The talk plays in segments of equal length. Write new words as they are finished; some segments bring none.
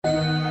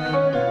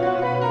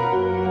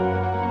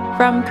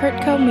From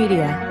Kurtco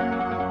Media.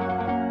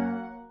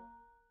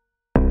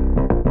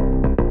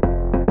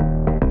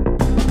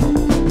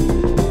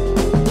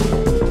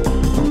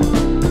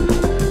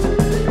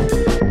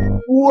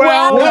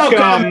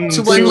 Welcome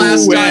to When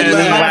Last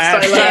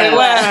I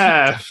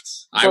Left.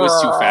 I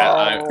was too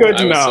fast. Good I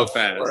was enough. so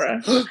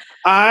fast.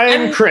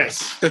 I'm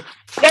Chris.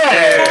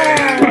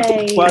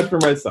 Yay! Glad for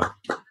myself.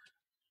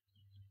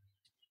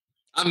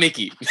 I'm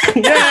Mickey.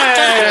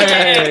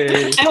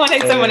 Yay! I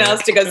wanted someone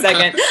else to go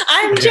second.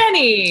 I'm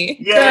Jenny.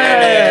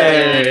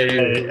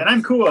 Yay! And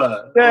I'm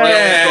Kua.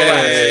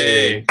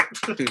 Yay!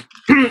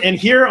 And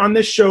here on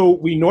this show,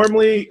 we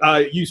normally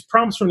use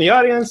prompts from the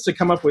audience to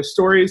come up with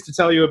stories to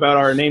tell you about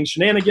our named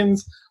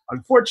shenanigans.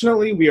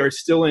 Unfortunately, we are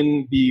still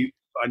in the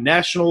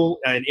national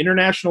and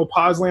international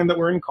pause land that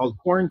we're in called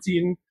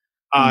quarantine.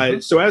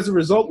 So as a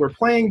result, we're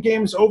playing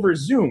games over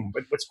Zoom.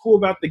 But what's cool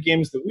about the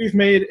games that we've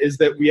made is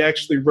that we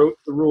actually wrote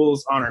the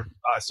rules on our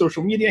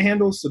social media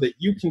handles so that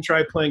you can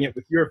try playing it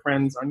with your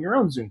friends on your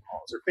own Zoom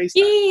calls or FaceTime,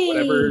 Yay!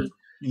 whatever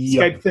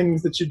Skype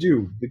things that you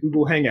do, the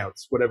Google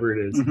Hangouts, whatever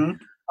it is.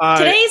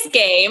 Today's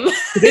game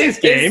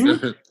Is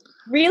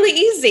really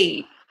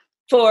easy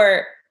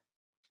for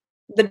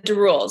the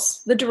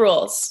rules. The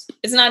rules.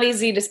 It's not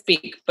easy to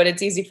speak, but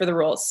it's easy for the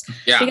rules.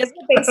 Yeah. Because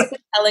we're basically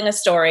telling a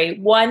story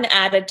one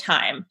at a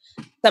time.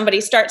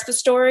 Somebody starts the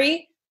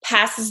story,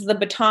 passes the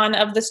baton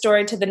of the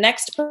story to the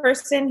next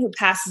person, who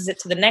passes it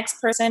to the next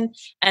person.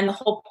 And the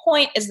whole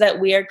point is that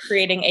we are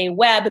creating a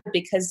web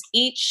because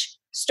each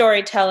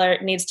storyteller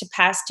needs to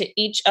pass to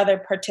each other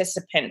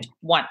participant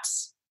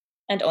once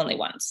and only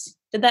once.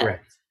 Did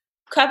that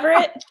cover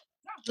it?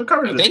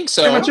 I think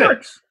so. Pretty much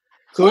it.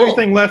 So the only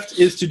thing left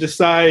is to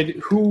decide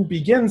who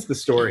begins the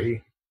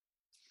story.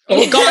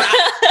 Oh, God.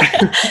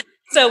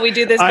 So we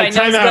do this by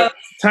Time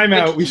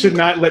out. We should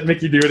not let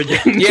Mickey do it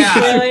again.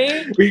 Yeah.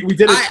 Really? we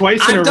did it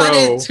twice in a I've row. done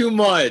it too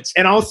much.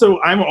 And also,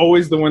 I'm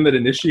always the one that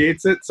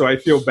initiates it, so I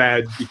feel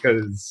bad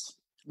because...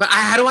 But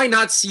how do I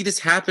not see this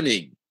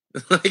happening?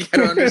 Like, I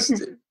don't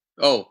understand.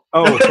 Oh.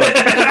 No,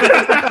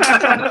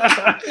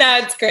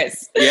 it's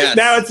Chris. Yes.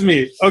 Now it's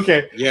me.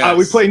 Okay. Yes.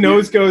 We play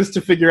nose goes to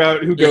figure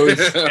out who goes,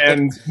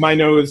 and my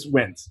nose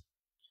wins.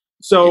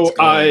 So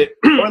Or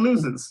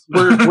loses.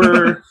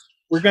 we're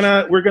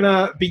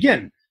gonna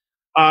begin.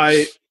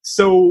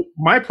 So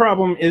my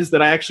problem is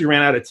that I actually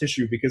ran out of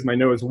tissue because my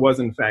nose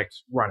was in fact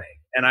running,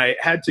 and I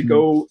had to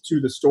go to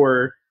the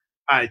store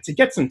to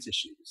get some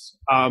tissues.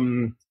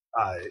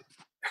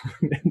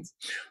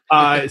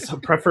 So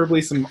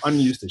preferably some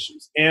unused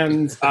tissues.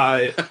 And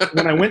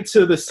when I went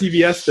to the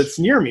CVS that's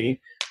near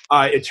me,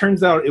 it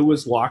turns out it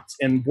was locked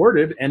and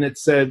boarded, and it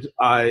said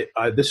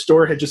the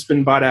store had just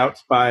been bought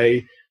out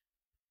by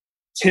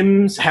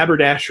Tim's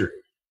Haberdashery.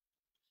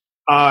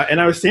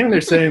 And I was standing there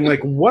saying,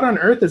 like, what on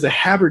earth is a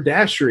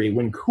haberdashery?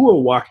 When Kua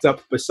walked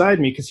up beside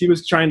me because he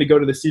was trying to go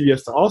to the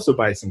CVS to also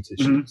buy some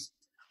tissues.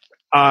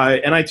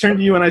 And I turned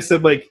to you and I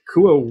said, like,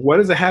 Kua, what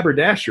is a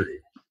haberdashery?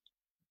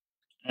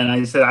 And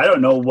I said, I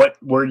don't know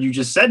what word you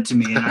just said to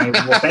me. And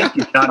thank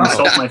you. Not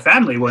insult my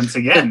family once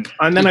again.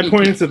 And then I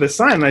pointed to the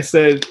sign and I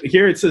said,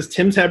 here it says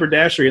Tim's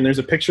Haberdashery, and there's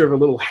a picture of a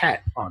little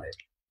hat on it.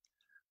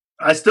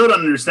 I still don't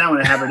understand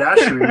what a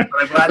haberdashery is,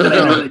 but I'm glad that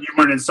I know that you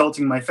weren't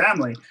insulting my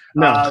family.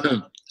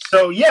 No.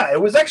 So, yeah,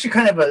 it was actually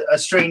kind of a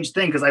strange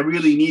thing because I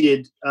really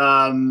needed,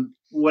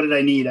 what did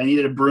I need? I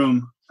needed a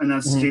broom, and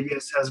that's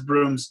CVS has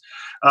brooms.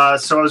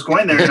 So I was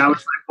going there, and I was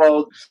like,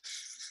 well,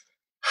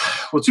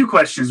 two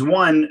questions.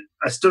 One,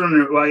 I still don't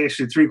know. Well,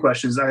 actually, three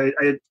questions.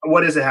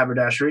 What is a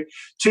haberdashery?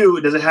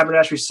 Two, does a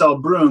haberdashery sell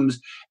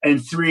brooms?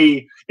 And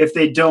three, if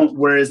they don't,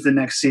 where is the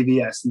next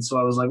CVS? And so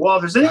I was like, well,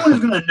 if there's anyone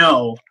who's going to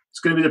know, it's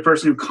going to be the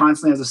person who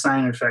constantly has a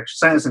sinus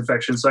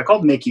infection. So I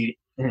called Mickey.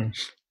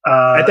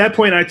 At that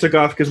point, I took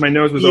off because my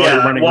nose was already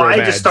running real bad.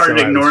 I just started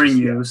ignoring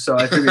you, so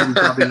I figured you'd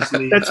probably just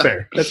leave. That's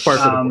fair. That's part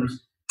of the course.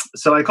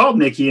 So I called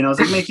Mickey, and I was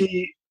like,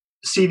 Mickey,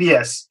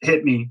 CVS,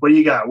 hit me. What do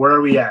you got? Where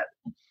are we at?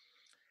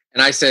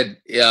 And I said,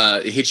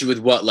 hit you with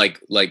what? Like,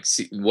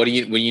 what do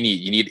you need?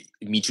 You need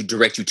me to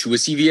direct you to a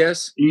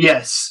CVS?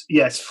 Yes,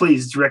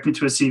 please direct me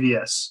to a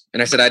CVS.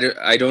 And I said,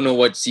 I don't know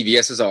what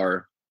CVSs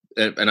are.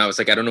 And I was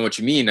like, I don't know what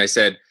you mean. I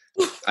said,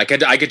 I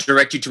could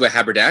direct you to a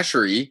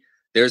haberdashery.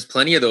 There's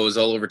plenty of those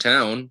all over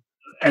town.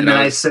 And then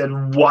I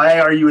said, why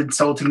are you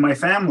insulting my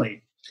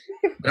family?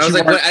 And I was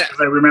like,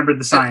 I remembered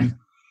the sign.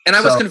 And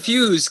I was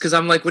confused because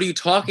I'm like, what are you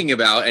talking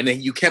about? And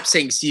then you kept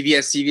saying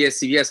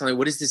CVS. I'm like,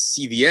 what is this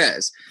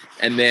CVS?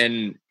 And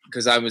then,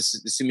 because I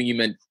was assuming you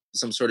meant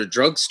some sort of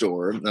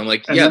drugstore. And I'm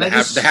like, yeah,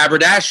 the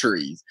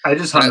haberdashery. I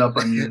just hung up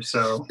on you,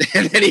 so.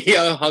 And then he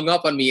hung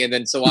up on me. And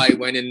then so I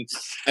went and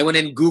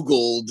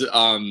Googled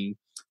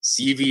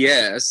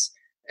CVS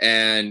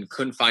and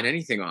couldn't find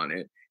anything on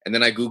it. And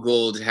then I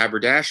Googled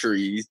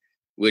haberdashery,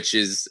 which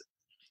is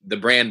the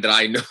brand that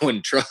I know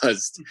and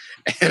trust,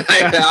 and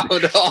I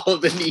found all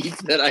the needs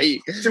that I.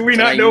 Do we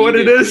not know what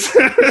it is?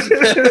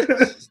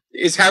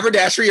 Is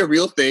haberdashery a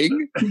real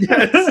thing?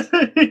 Yes.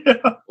 Yeah.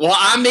 Well,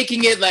 I'm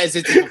making it as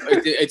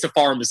it's a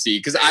pharmacy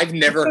because I've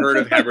never heard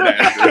of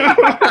haberdashery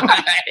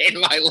in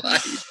my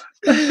life.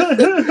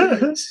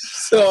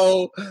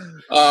 So,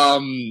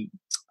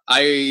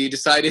 I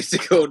decided to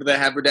go to the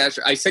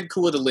haberdashery. I sent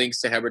Kula the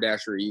links to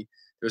haberdashery.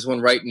 There's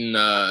one right in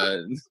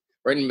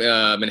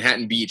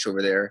Manhattan Beach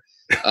over there.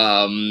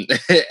 And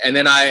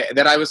then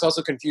I was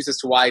also confused as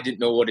to why I didn't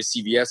know what a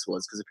CVS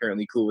was, because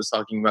apparently Kula was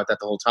talking about that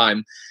the whole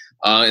time.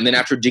 And then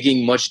after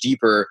digging much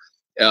deeper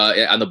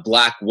on the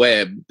black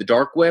web, the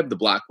dark web, the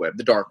black web,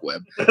 the dark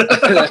web.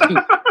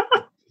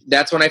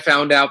 That's when I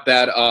found out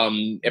that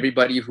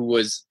everybody who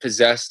was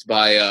possessed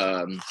by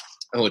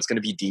it's going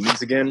to be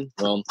demons again.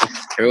 Well,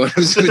 everyone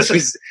who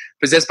was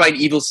possessed by an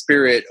evil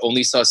spirit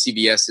only saw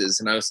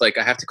CVS's, and I was like,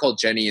 I have to call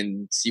Jenny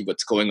and see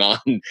what's going on.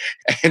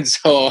 And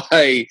so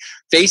I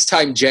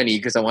FaceTimed Jenny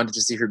because I wanted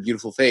to see her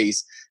beautiful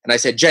face, and I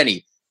said,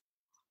 Jenny,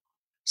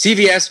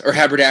 CVS or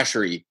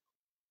haberdashery?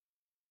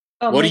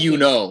 What do you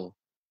know?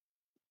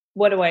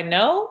 What do I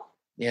know?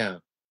 Yeah,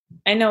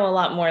 I know a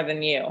lot more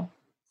than you.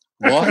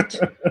 What?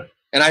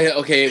 And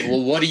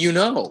well, what do you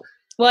know?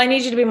 Well, I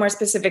need you to be more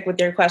specific with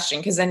your question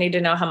because I need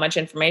to know how much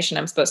information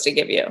I'm supposed to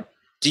give you.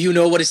 Do you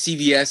know what a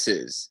CVS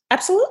is?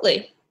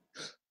 Absolutely.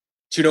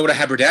 Do you know what a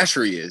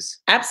haberdashery is?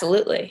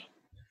 Absolutely.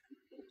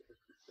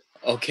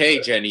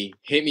 Okay, Jenny,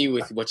 hit me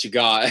with what you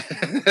got.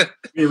 Hit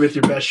me with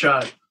your best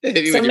shot.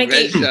 Mickey,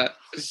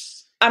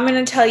 I'm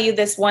going to tell you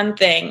this one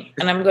thing,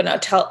 and I'm going to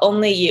tell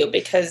only you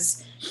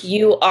because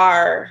you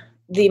are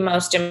the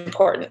most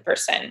important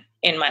person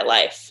in my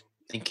life.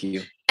 Thank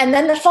you. And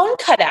then the phone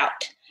cut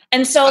out.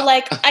 And so,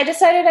 I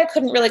decided I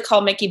couldn't really call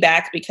Mickey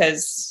back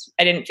because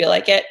I didn't feel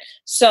like it.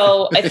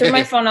 So I threw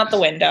my phone out the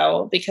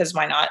window because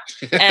why not?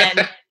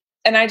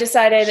 And I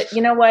decided,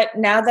 you know what?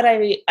 Now that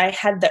I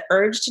had the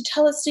urge to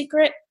tell a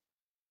secret,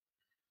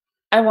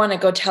 I want to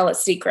go tell a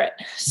secret.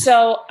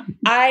 So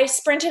I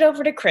sprinted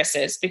over to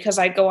Chris's because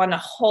I go on a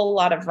whole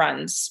lot of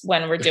runs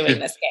when we're doing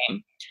this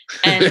game.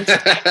 And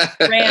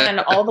I ran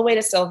all the way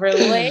to Silver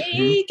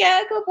Lake,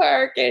 Echo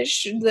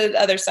Park-ish, the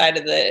other side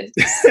of the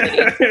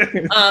city.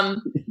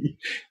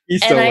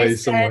 East LA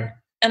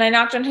somewhere. And I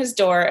knocked on his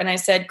door and I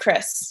said,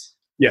 Chris.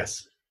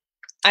 Yes.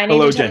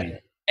 Jenny.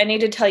 I need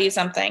to tell you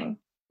something.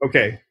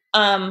 Okay.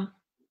 And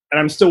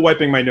I'm still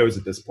wiping my nose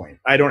at this point.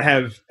 I don't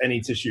have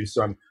any tissues,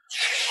 so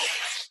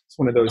it's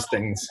one of those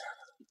things.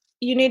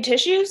 You need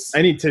tissues?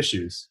 I need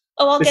tissues.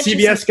 Oh, I'll get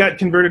CVS got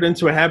converted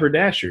into a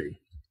haberdashery.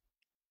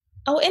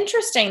 Oh,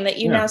 interesting that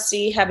you now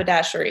see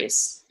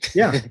haberdasheries.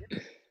 Yeah.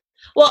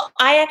 Well,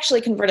 I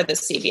actually converted the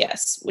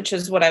CVS, which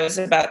is what I was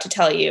about to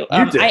tell you.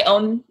 You did? I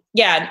own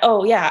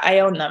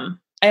them.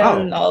 I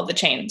own all of the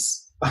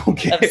chains of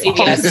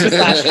CVS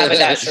 /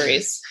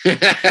 haberdasheries.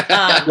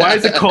 Why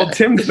is it called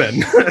Tim's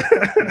then?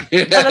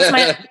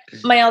 That's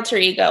my alter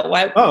ego.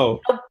 Why? Oh.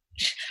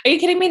 Are you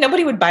kidding me?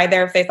 Nobody would buy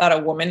there if they thought a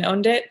woman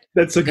owned it.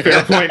 That's a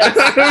fair point.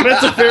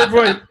 That's a fair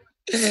point.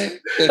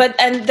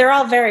 And they're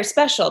all very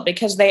special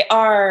because they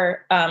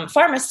are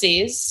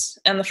pharmacies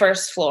on the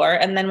first floor,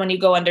 and then when you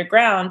go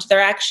underground, they're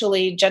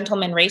actually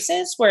gentleman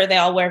races where they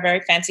all wear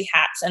very fancy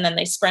hats, and then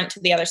they sprint to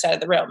the other side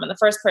of the room, and the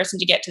first person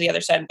to get to the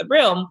other side of the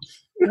room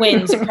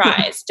wins a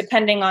prize.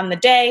 Depending on the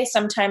day,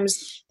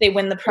 sometimes they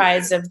win the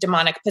prize of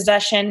demonic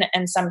possession,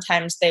 and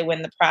sometimes they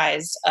win the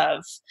prize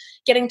of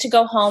getting to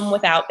go home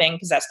without being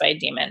possessed by a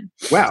demon.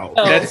 Wow,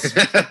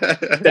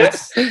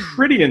 that's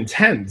pretty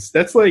intense.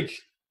 That's like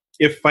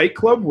if Fight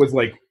Club was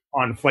like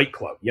on Fight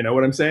Club, you know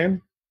what I'm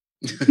saying?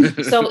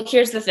 So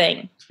here's the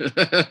thing,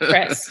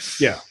 Chris.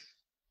 Yeah.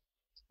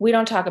 We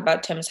don't talk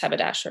about Tim's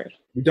haberdashery.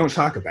 We don't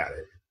talk about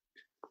it.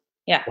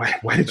 Yeah.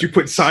 Why did you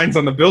put signs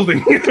on the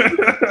building?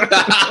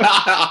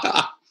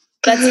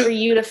 That's for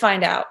you to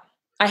find out.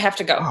 I have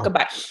to go. Oh.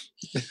 Goodbye.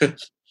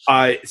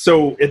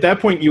 So at that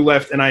point you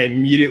left and I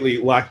immediately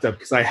locked up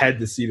because I had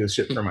to see this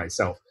shit for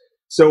myself.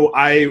 So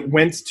I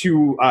went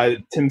to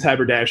Tim's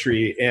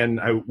haberdashery and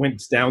I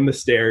went down the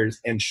stairs,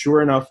 and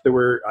sure enough, there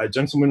were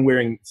gentlemen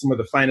wearing some of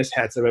the finest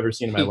hats I've ever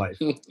seen in my life,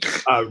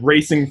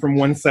 racing from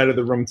one side of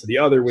the room to the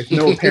other with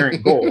no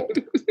apparent goal.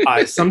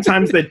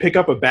 Sometimes they'd pick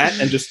up a bat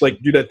and just like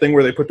do that thing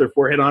where they put their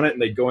forehead on it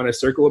and they'd go in a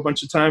circle a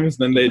bunch of times.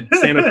 Then they'd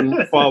stand up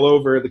and fall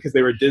over because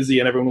they were dizzy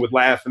and everyone would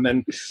laugh. And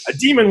then a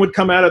demon would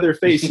come out of their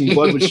face and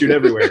blood would shoot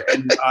everywhere.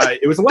 And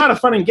it was a lot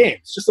of fun and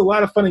games, just a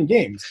lot of fun and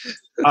games.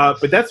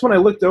 But that's when I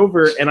looked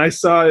over and I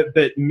saw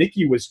that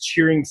Mickey was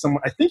cheering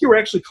someone. I think you were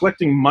actually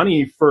collecting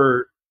money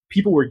for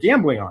people who were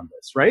gambling on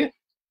this, right?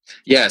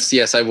 Yes,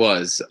 I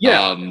was.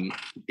 Yeah.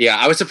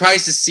 I was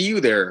surprised to see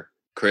you there,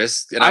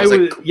 Chris. And I was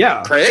like,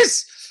 yeah,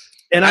 Chris?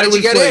 And how did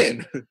you get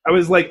in? I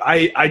was like,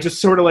 I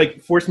just sort of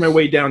like forced my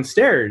way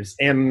downstairs,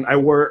 and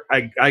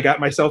I got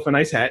myself a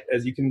nice hat,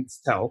 as you can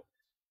tell.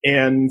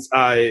 And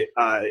they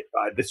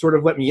sort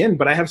of let me in,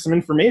 but I have some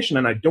information,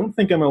 and I don't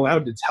think I'm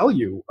allowed to tell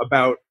you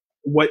about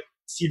what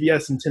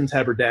CVS and Tim's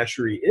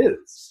haberdashery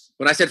is.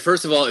 When I said,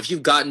 first of all, if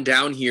you've gotten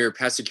down here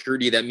past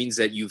security, that means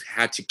that you've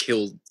had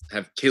to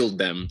have killed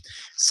them.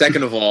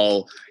 Second of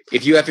all,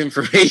 if you have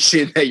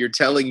information that you're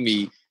telling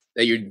me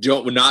that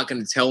we're not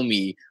going to tell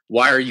me,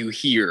 why are you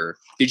here?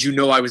 Did you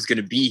know I was going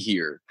to be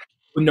here?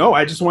 No,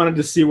 I just wanted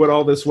to see what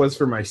all this was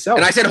for myself.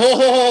 And I said,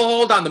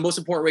 hold on. The most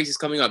important race is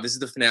coming up. This is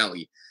the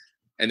finale.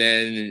 And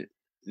then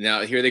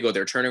now here they go.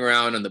 They're turning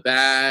around on the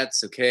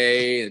bats.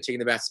 Okay, they're taking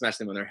the bats,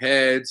 smashing them on their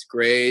heads.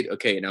 Great.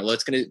 Okay, now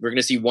we're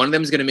gonna see one of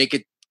them is gonna make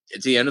it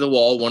to the end of the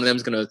wall. One of them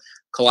is gonna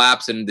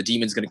collapse, and the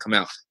demon's gonna come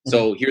out.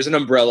 So here's an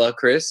umbrella,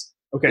 Chris.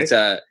 Okay. It's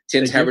a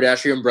Tim's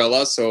haberdashery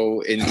umbrella.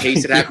 So in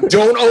case it happens,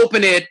 don't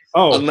open it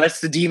unless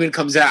the demon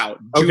comes out.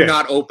 Do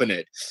not open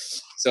it.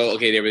 So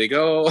okay, there we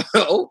go.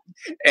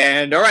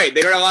 And all right,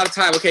 they don't have a lot of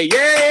time. Okay,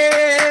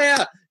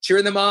 yeah,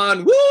 cheering them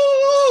on.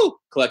 Woo!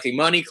 Collecting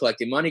money, and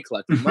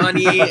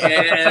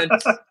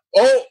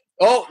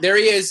there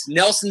he is.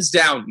 Nelson's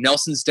down.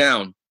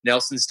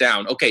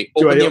 Okay,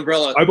 open the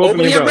umbrella. Open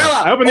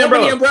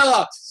the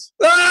umbrella.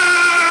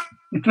 Ah!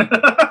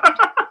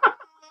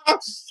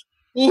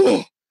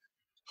 Ooh.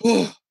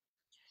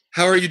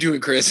 How are you doing,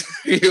 Chris?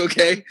 Are you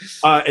okay?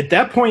 At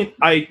that point,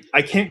 I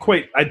can't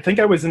quite. I think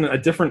I was in a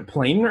different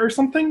plane or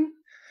something.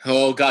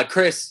 Oh God,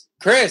 Chris!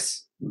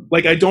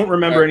 Like I don't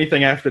remember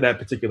anything after that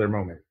particular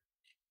moment.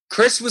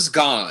 Chris was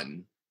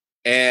gone,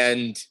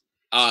 and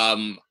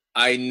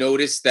I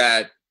noticed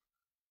that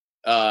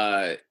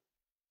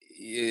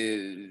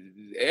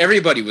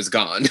everybody was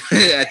gone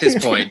at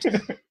this point.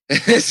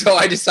 So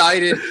I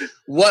decided,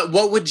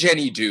 what would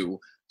Jenny do?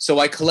 So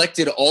I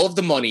collected all of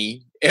the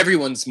money,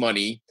 everyone's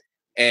money,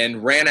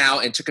 and ran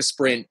out and took a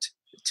sprint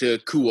to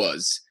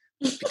Kua's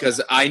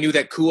because I knew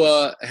that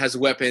Kua has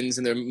weapons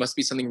and there must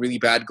be something really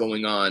bad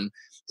going on.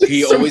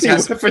 He always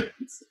has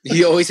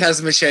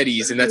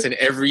machetes, and that's in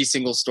every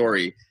single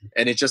story,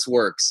 and it just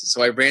works.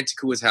 So I ran to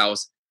Kua's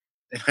house,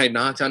 and I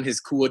knocked on his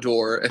Kua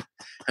door, and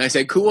I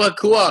said, Kua!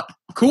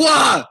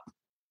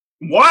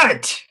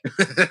 What?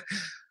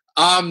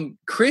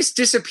 Chris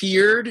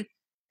disappeared,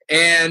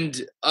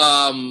 and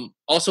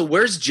also,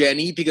 where's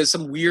Jenny? Because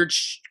some weird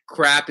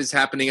crap is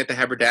happening at the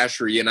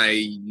haberdashery, and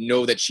I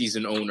know that she's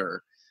an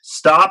owner.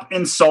 Stop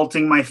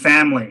insulting my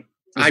family.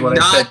 I'm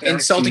not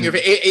insulting your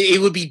family.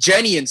 It would be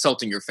Jenny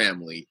insulting your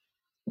family.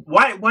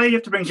 Why do you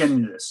have to bring Jenny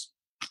into this?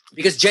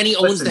 Because Jenny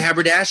owns the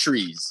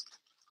haberdasheries.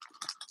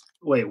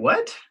 Wait,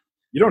 what?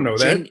 You don't know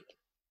that.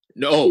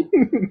 No.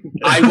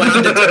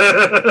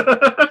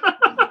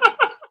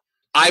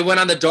 I went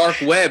on the dark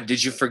web.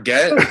 Did you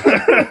forget?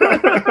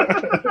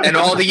 And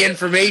all the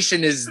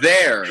information is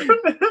there.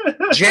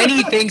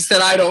 Jenny thinks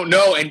that I don't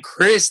know, and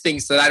Chris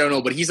thinks that I don't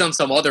know, but he's on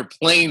some other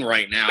plane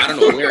right now. I don't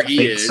know where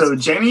he is. So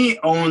Jenny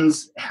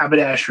owns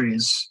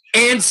haberdasheries.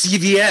 And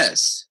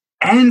CVS.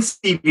 Yes.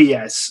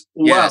 Yes.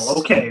 Wow,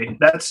 okay.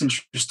 That's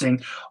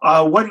interesting.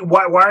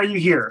 Why are you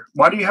here?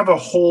 Why do you have a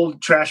whole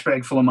trash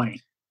bag full of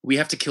money? We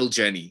have to kill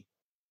Jenny.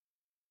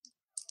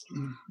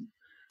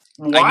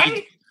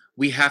 Why?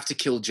 We have to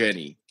kill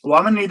Jenny. Well,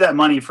 I'm going to need that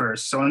money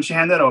first, so why don't you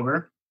hand that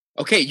over?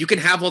 Okay, you can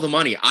have all the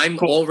money. I'm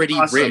already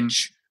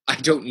rich. I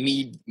don't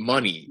need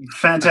money.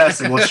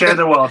 Fantastic. We'll share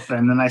the wealth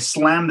then. And I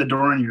slam the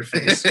door in your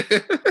face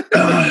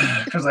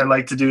because I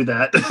like to do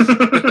that.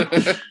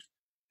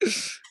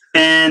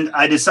 And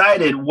I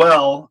decided,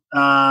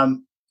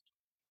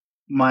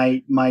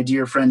 my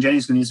dear friend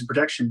Jenny's going to need some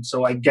protection.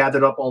 So I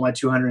gathered up all my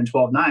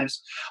 212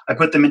 knives. I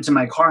put them into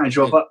my car and I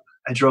drove up.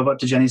 I drove up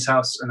to Jenny's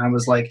house, and I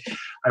was like,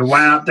 I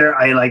went out there.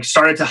 I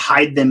started to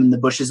hide them in the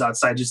bushes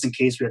outside just in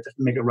case we had to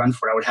make a run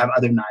for it. I would have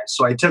other knives.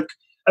 So I had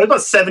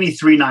about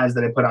 73 knives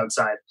that I put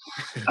outside.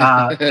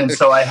 And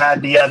so I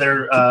had the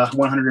other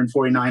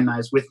 149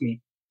 knives with me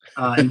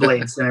and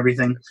blades and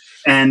everything.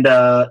 And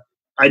I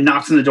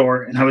knocked on the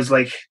door, and I was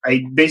like,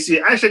 I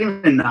didn't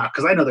even knock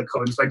because I know the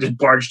code. So I just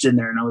barged in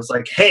there, and I was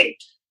like, hey,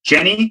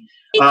 Jenny,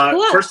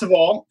 first of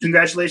all,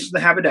 congratulations to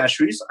the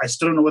haberdasheries. I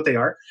still don't know what they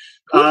are.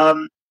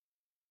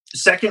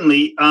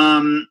 Secondly,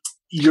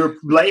 your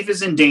life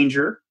is in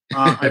danger.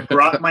 I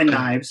brought my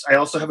knives. I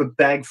also have a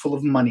bag full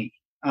of money.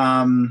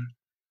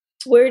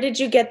 Where did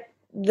you get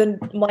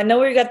I know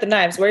where you got the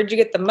knives. Where did you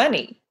get the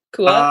money?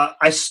 Kua?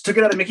 I took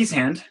it out of Mickey's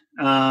hand.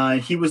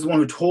 He was the one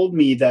who told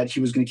me that he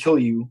was going to kill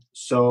you.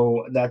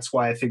 So that's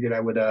why I figured I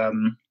would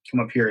come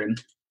up here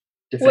and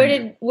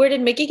defend Where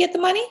did Mickey get the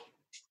money?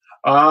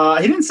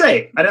 He didn't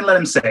say. I didn't let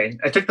him say.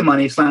 I took the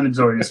money, slammed the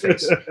door in his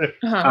face.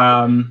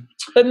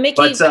 But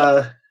Mickey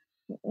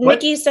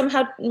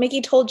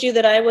told you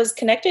that I was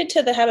connected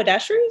to the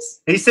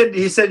haberdasheries? He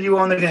said you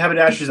own the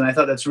haberdasheries, and I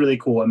thought that's really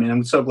cool. I mean,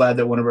 I'm so glad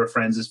that one of our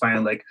friends is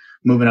finally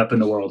moving up in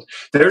the world.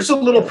 There's a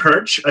little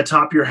perch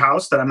atop your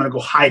house that I'm going to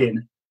go hide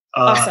in.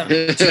 Awesome.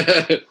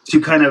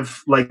 To kind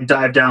of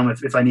dive down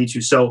if I need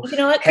to. So you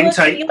know what? hang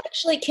tight.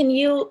 Can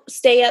you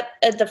stay up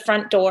at the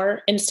front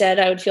door instead?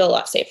 I would feel a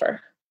lot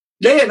safer.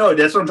 Yeah, no,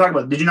 that's what I'm talking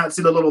about. Did you not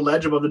see the little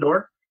ledge above the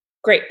door?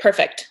 Great,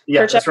 perfect. Yeah,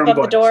 perch up above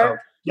the door. So,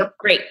 yep.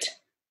 Great.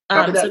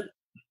 So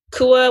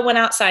Kua went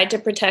outside to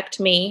protect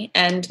me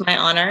and my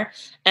honor,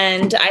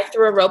 and I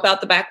threw a rope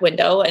out the back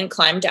window and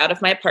climbed out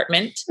of my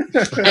apartment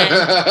and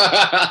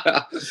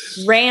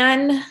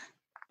ran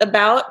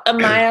about a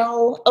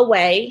mile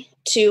away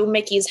to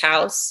Mickey's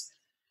house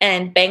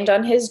and banged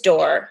on his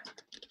door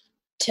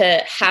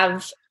to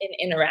have an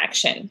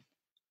interaction.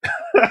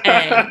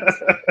 And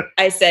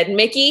I said,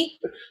 Mickey,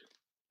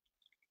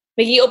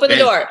 open the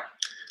door.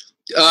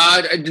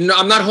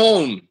 I'm not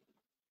home.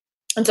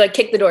 And so I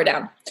kicked the door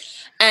down.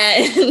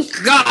 And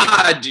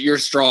God, you're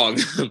strong.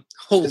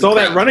 Holy It's all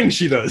crap. that running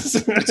she does.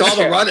 It's all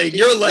the running.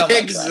 Your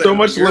legs. So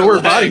much your lower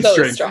legs. body so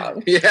strength.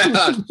 strong.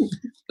 Yeah.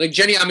 Like,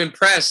 Jenny, I'm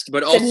impressed,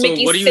 but also, Said,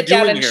 Mickey, what are you sit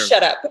down doing and here?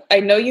 shut up. I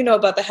know you know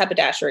about the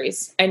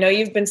haberdasheries. I know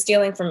you've been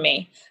stealing from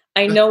me.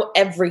 I know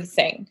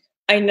everything.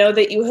 I know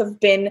that you have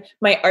been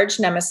my arch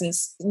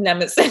nemesis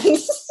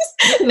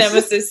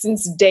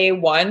since day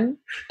one,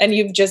 and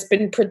you've just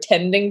been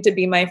pretending to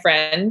be my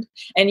friend,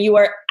 and you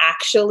are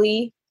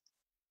actually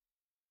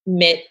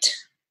Mitt,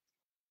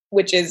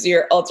 which is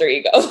your alter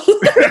ego.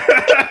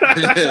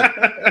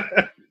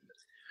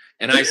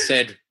 And I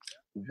said,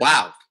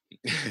 wow,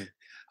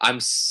 I'm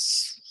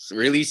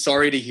really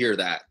sorry to hear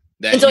that.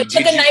 And so I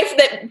took a knife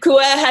that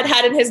Kua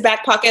had in his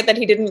back pocket that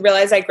he didn't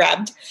realize I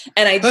grabbed,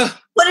 and I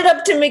put it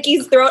up to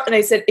Mickey's throat, and I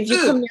said, if you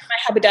come near my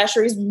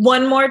haberdasheries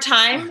one more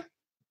time,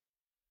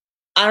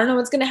 I don't know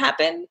what's going to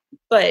happen,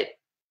 but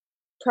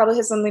probably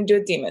has something to do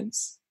with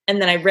demons. And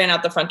then I ran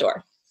out the front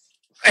door.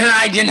 And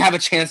I didn't have a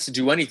chance to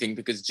do anything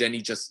because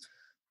Jenny just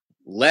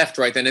left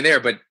right then and there.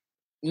 But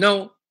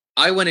no,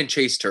 I went and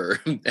chased her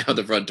out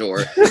the front door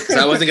because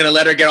I wasn't going to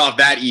let her get off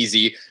that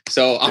easy.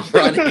 So I'm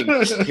running.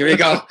 Here we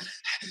go.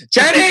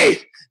 Jenny!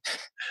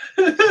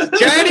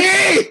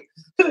 Jenny!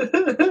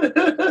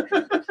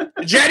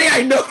 Jenny,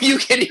 I know you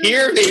can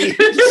hear me.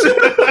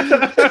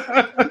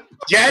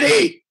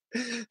 Jenny!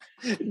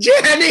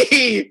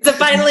 Jenny! So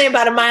finally,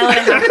 about a mile and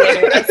a half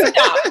later, I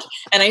stopped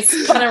and I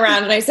spun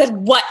around and I said,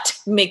 what,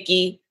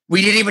 Mickey?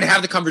 We didn't even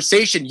have the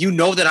conversation. You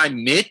know that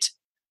I'm Mitt?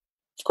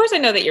 Of course I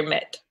know that you're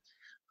Mitt.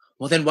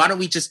 Well, then why don't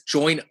we just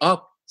join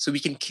up so we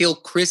can kill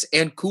Chris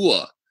and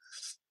Kua?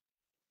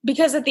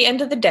 Because at the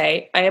end of the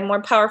day, I am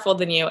more powerful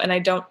than you and I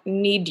don't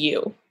need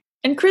you.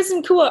 And Chris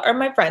and Kua are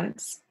my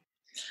friends.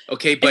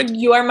 Okay, but... And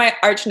you are my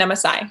arch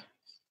nemesis.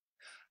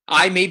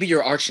 I may be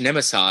your arch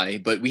nemesis,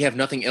 but we have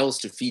nothing else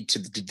to feed to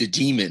the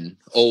demon,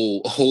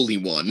 oh holy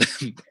one.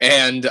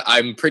 And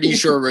I'm pretty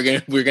sure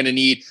we're gonna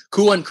need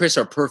Kua and Chris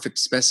are perfect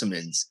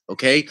specimens.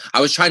 Okay,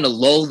 I was trying to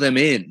lull them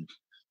in.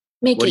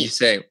 Mickey, What do you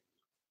say?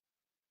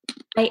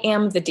 I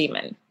am the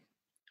demon.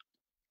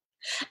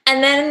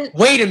 And then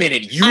Wait a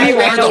minute, you I are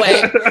ran the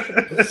away.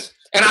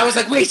 And I was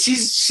like, wait,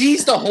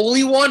 she's the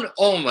holy one?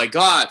 Oh my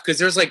god! Because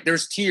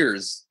there's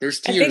tears,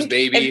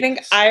 baby. I think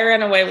I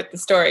ran away with the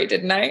story,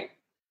 didn't I?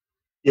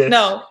 Yes.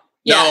 No.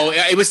 No,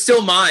 it was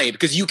still mine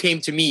because you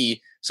came to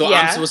me, so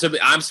Yeah.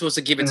 I'm supposed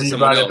to give it And to you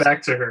someone brought else. it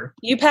back to her.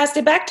 You passed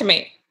it back to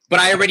me. But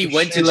I already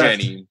went She to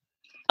left. Jenny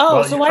Oh,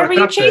 Well, so you why were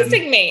fucked you up then.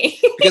 chasing me?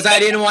 because I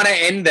didn't want to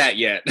end that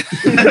yet.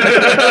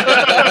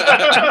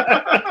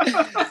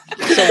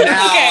 So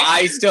now Okay.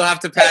 I still have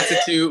to pass it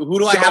to who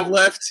do I have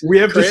left? We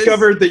have Chris?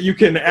 discovered that you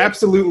can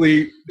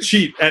absolutely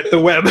cheat at the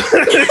web.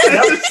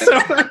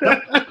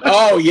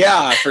 Oh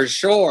yeah, for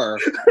sure.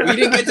 We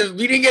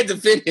didn't get to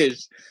finish.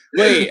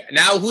 Wait,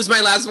 now who's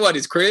my last one?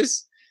 Is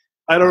Chris?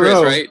 I don't Chris,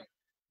 know. right?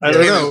 I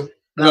don't know.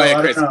 No, Go ahead,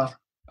 I Chris. don't know.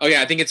 Oh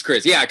yeah, I think it's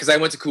Chris. Yeah, because I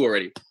went to Cool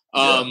already.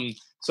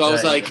 So I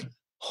was Yeah, like,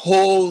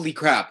 holy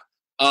crap.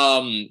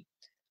 I'm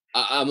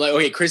like,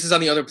 okay, Chris is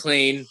on the other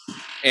plane,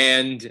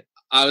 and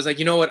I was like,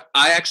 you know what?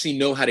 I actually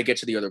know how to get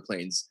to the other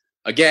planes.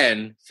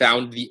 Again,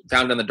 found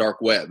on the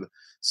dark web.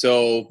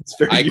 So It's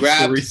a very I useful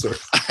grabbed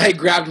resource. I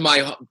grabbed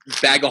my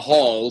bag of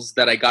Halls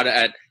that I got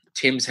at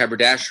Tim's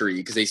Haberdashery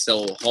because they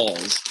sell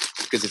Halls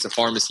because it's a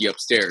pharmacy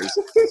upstairs.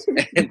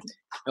 And,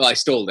 well, I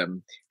stole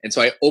them. And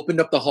so I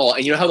opened up the Hall.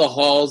 And you know how the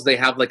Halls, they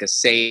have like a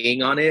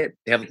saying on it?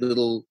 They have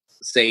little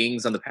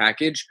sayings on the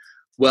package.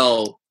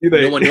 Well, Do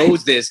they? no one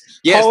knows this.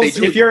 Yes, Halls, they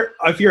do.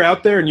 If you're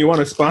out there and you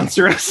want to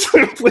sponsor us,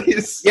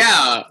 please.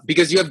 Yeah,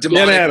 because you have Get at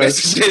demonic us.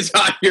 messages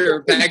on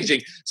your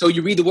packaging. So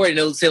you read the word and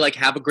it'll say like,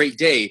 have a great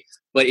day.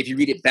 But if you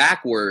read it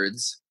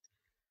backwards,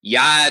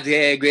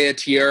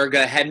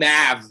 Yadegretierga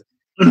Hemav.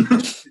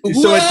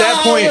 So at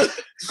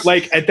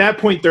that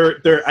point,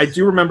 there, I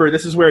do remember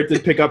this is where it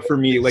did pick up for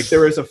me. Like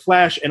there was a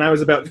flash, and I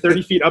was about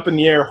 30 feet up in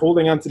the air,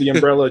 holding onto the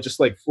umbrella, just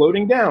like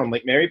floating down,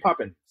 like Mary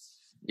Poppins.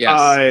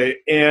 Yes.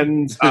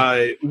 And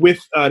with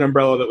an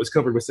umbrella that was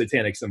covered with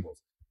satanic symbols.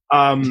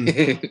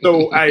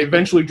 So I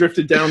eventually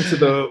drifted down to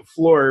the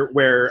floor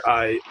where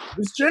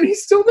was Jenny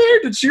still there?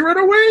 Did she run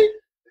away?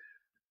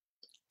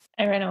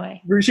 I ran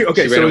away. Okay, She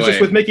so ran it was just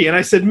away. with Mickey, and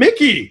I said,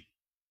 Mickey,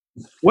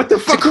 what the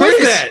fuck was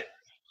Chris. that?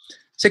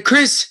 Said,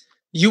 Chris,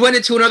 you went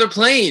into another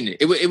plane.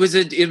 It was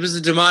a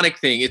demonic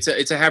thing. It's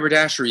a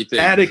haberdashery thing.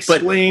 That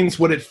explains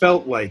what it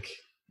felt like.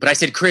 But I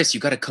said, Chris, you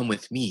got to come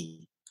with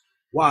me,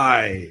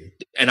 Why?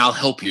 and I'll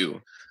help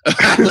you.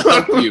 I'll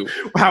help you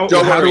How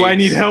Don't do worry. I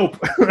need help?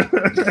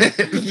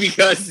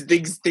 because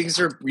things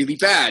are really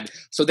bad.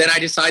 So then I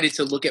decided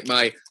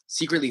to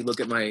secretly look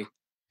at my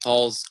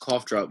Hall's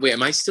cough drop. Wait,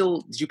 am I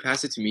still? Did you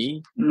pass it to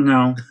me?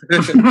 No.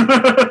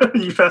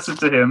 You pass it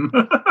to him.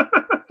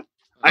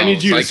 I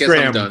need you so to I guess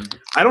scram. I'm done.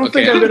 I don't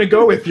think Okay. I'm going to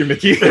go with you,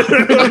 Mickey. I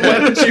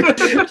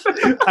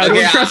don't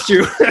Okay, trust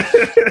you.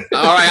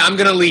 All right, I'm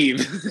gonna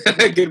leave.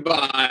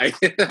 Goodbye.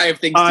 I have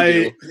things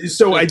to do.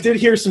 So I did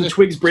hear some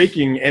twigs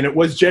breaking, and it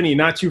was Jenny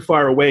not too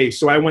far away,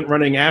 so I went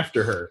running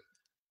after her.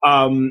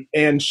 And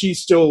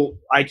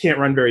I can't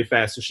run very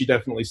fast, so she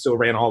definitely still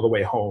ran all the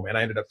way home, and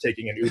I ended up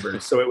taking an Uber.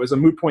 So it was a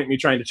moot point me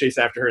trying to chase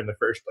after her in the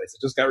first place.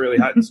 It just got really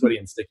hot and sweaty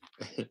and sticky.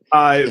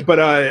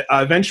 But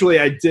eventually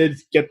I did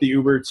get the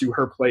Uber to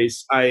her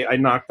place. I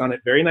knocked on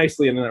it very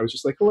nicely, and then I was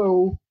just like,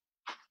 hello.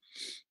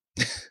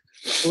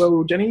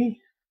 Hello, Jenny?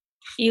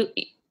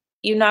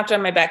 You knocked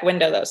on my back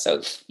window, though,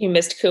 so you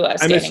missed Kua.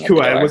 I missed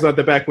Kua. I was at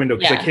the back window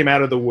because I came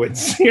out of the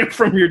woods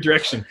from your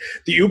direction.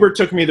 The Uber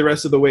took me the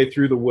rest of the way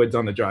through the woods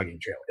on the jogging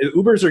trail.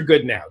 Ubers are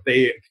good now.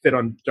 They fit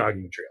on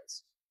jogging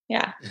trails.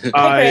 Yeah.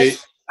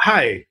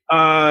 Hi.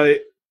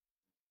 I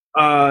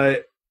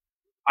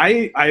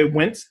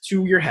went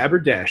to your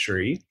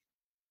haberdashery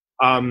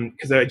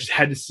because I just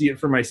had to see it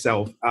for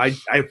myself. I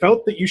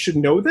felt that you should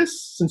know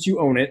this since you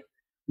own it.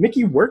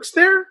 Mickey works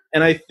there,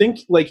 and I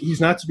think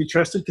he's not to be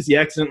trusted because he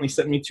accidentally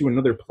sent me to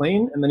another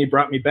plane, and then he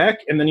brought me back,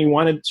 and then he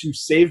wanted to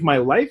save my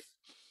life.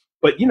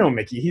 But you know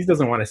Mickey, he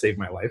doesn't want to save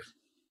my life.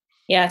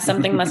 Yeah,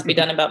 something must be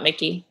done about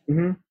Mickey.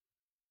 Mm-hmm.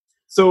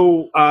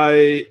 So,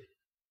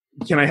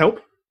 can I help?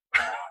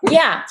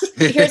 Yeah.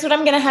 Here's what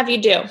I'm going to have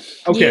you do.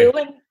 Okay. You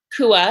and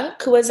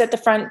Kua's at the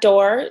front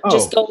door. Oh.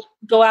 Just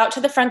go out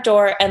to the front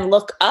door and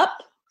look up.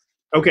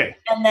 Okay.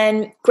 And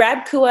then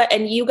grab Kua,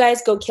 and you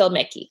guys go kill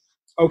Mickey.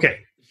 Okay.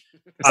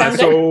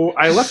 So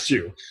I left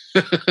you.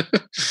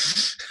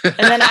 And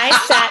then I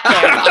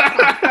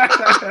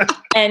sat there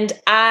and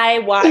I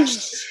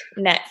watched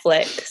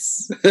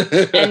Netflix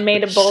and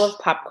made a bowl of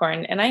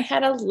popcorn, and I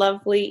had a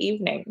lovely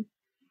evening.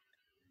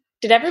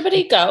 Did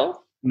everybody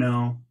go?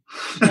 No.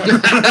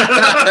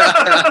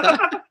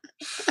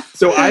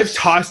 So I've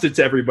tossed it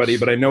to everybody,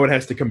 but I know it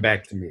has to come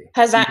back to me.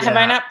 Have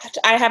I not?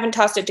 I haven't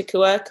tossed it to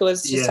Kua.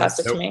 Kua's just tossed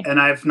it to me. And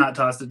I've not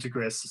tossed it to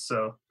Chris,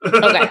 so.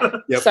 Okay.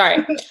 Yep.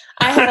 Sorry.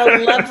 I had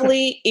a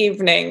lovely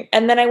evening.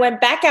 And then I went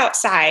back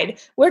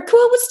outside where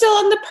Kua was still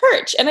on the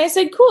perch. And I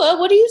said, Kua,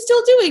 what are you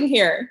still doing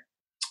here?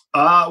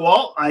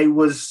 Well, I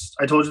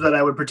told you that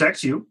I would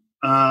protect you.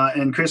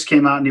 And Chris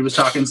came out and he was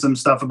talking some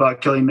stuff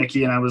about killing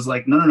Mickey. And I was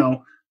like,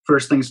 no.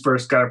 First things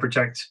first, gotta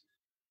protect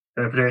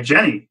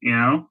Jenny,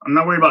 I'm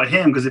not worried about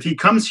him because if he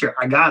comes here,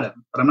 I got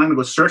him. But I'm not going to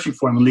go searching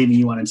for him and leaving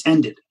you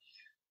unattended.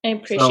 I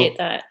appreciate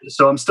that.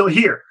 So I'm still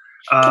here.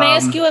 Can I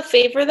ask you a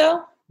favor,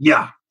 though?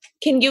 Yeah.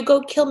 Can you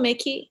go kill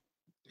Mickey?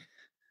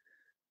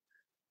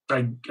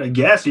 I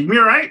guess. You mean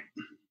all right?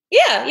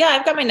 Yeah,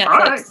 I've got my Netflix. All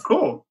right,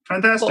 cool.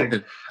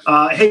 Fantastic.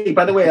 Cool. Hey,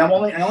 by the way, I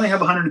only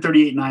have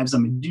 138 knives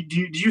on me. Do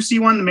you see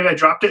one? Maybe I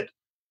dropped it?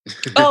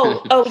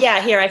 Oh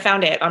yeah, here I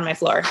found it on my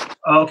floor.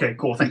 Oh, okay,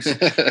 cool, thanks.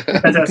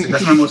 Fantastic.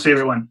 That's my most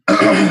favorite one. All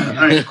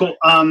right, cool.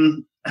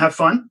 Have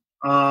fun.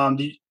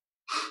 Is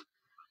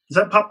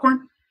that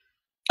popcorn?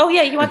 Oh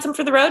yeah, you want some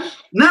for the road?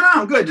 No,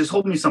 I'm good. Just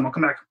hold me some. I'll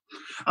come back.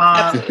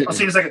 I'll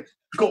see you in a second.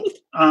 Cool.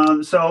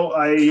 So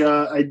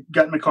I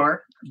got in my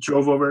car,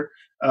 drove over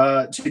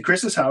to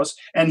Chris's house,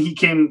 and he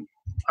came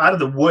out of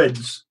the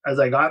woods as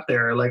I got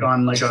there,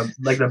 on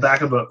the back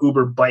of a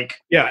Uber bike.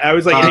 Yeah, I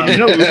was like, hey,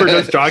 Uber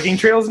does jogging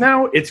trails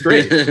now? It's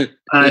great. And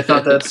I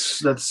thought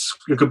that's a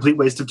complete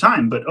waste of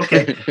time, but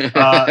okay.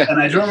 And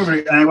I drove over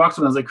and I walked up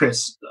and I was like,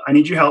 Chris, I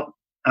need your help.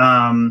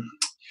 I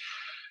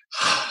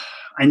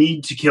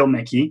need to kill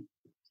Mickey.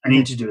 I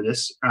need to do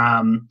this.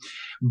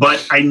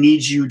 But I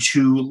need you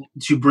to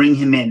bring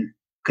him in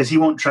because he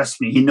won't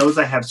trust me. He knows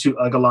I have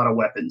a lot of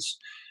weapons.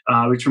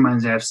 Which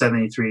reminds me, I have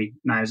 73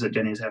 knives that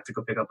Jenny's have to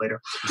go pick up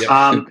later.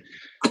 Yep.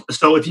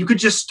 So if you could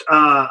just,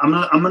 I'm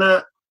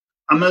gonna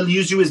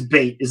use you as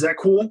bait. Is that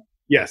cool?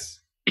 Yes.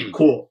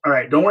 Cool. All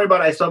right. Don't worry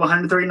about it. I still have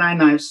 139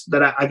 knives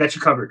that I got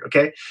you covered.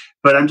 Okay.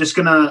 But I'm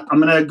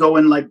gonna go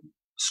and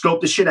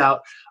scope the shit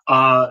out.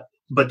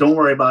 But don't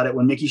worry about it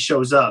when Mickey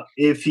shows up.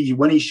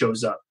 When he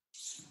shows up,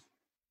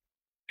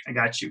 I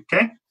got you.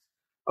 Okay.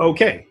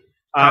 Okay.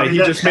 He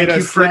just made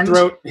a slit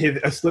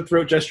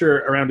throat gesture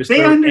around his throat.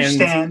 They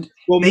understand.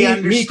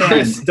 Me,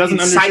 Chris,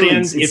 doesn't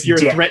understand if you're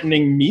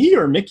threatening me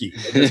or Mickey.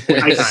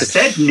 I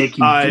said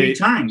Mickey 3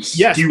 times.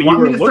 Yes, do you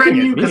want me to threaten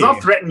you? Because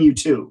I'll threaten you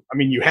too. I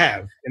mean, you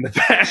have in the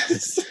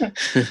past.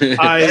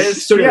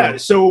 True.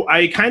 So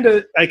I kind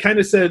of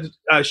said,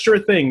 sure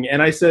thing.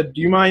 And I said,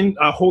 do you mind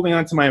holding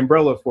on to my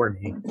umbrella for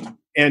me?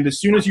 And as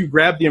soon as you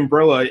grabbed the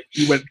umbrella,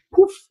 you went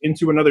poof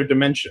into another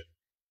dimension.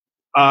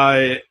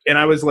 And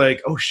I was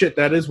like, oh shit,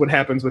 that is what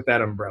happens with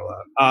that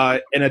umbrella.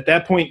 And at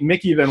that point,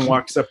 Mickey then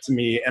walks up to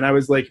me and I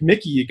was like,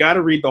 Mickey, you got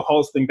to read the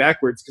Halls thing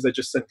backwards because I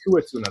just sent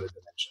Kua to another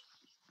dimension.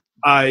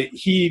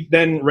 He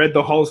then read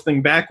the Halls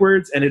thing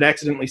backwards and it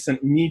accidentally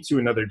sent me to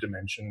another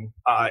dimension.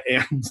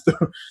 And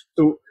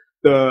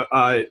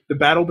the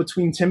battle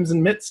between Tims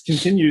and Mitts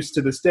continues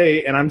to this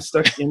day. And I'm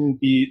stuck in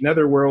the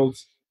netherworld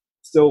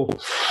still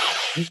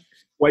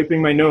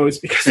wiping my nose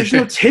because there's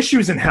no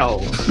tissues in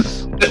hell.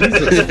 Yay!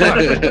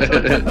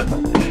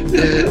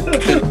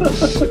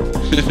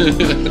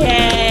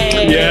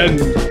 Yeah.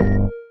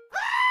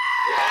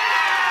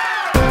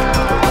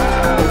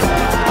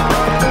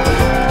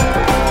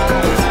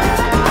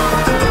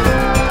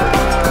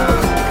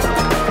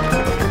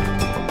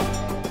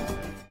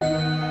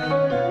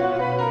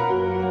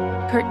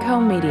 Kurtco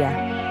Media.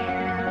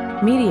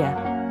 Media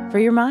for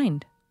your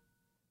mind.